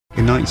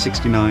In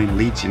 1969,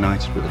 Leeds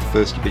United were the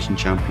First Division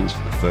champions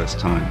for the first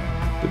time,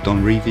 but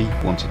Don Revie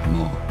wanted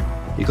more.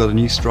 He got a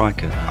new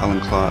striker,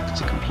 Alan Clark,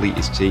 to complete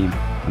his team,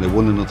 and they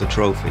won another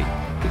trophy,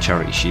 the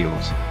Charity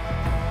Shield.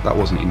 That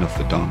wasn't enough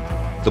for Don.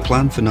 The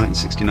plan for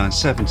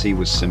 1969-70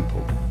 was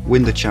simple: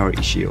 win the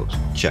Charity Shield,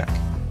 check,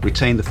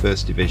 retain the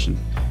First Division,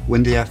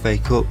 win the FA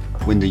Cup,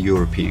 win the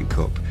European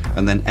Cup,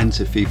 and then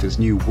enter FIFA's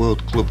new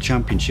World Club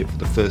Championship for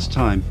the first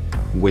time,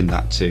 and win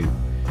that too.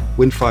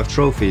 Win 5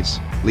 trophies,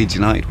 Leeds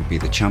United would be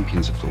the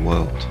champions of the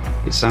world.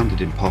 It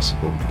sounded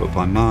impossible, but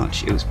by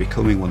March it was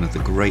becoming one of the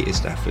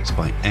greatest efforts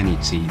by any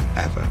team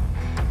ever.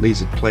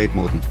 Leeds had played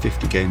more than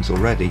 50 games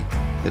already,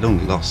 they'd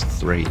only lost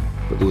 3,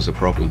 but there was a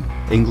problem.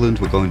 England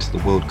were going to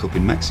the World Cup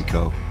in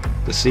Mexico.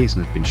 The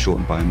season had been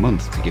shortened by a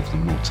month to give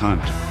them more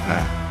time to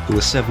prepare. There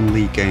were 7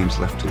 league games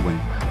left to win,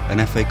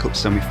 an FA Cup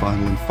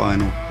semi-final and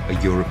final,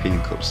 a European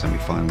Cup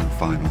semi-final and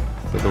final,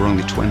 but there were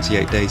only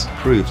 28 days to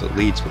prove that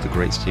Leeds were the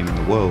greatest team in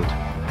the world,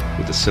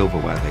 with the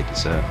silverware they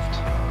deserved.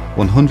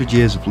 100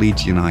 Years of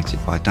Leeds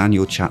United by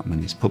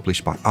Chapman is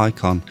published by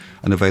Icon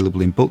and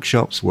available in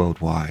bookshops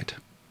worldwide.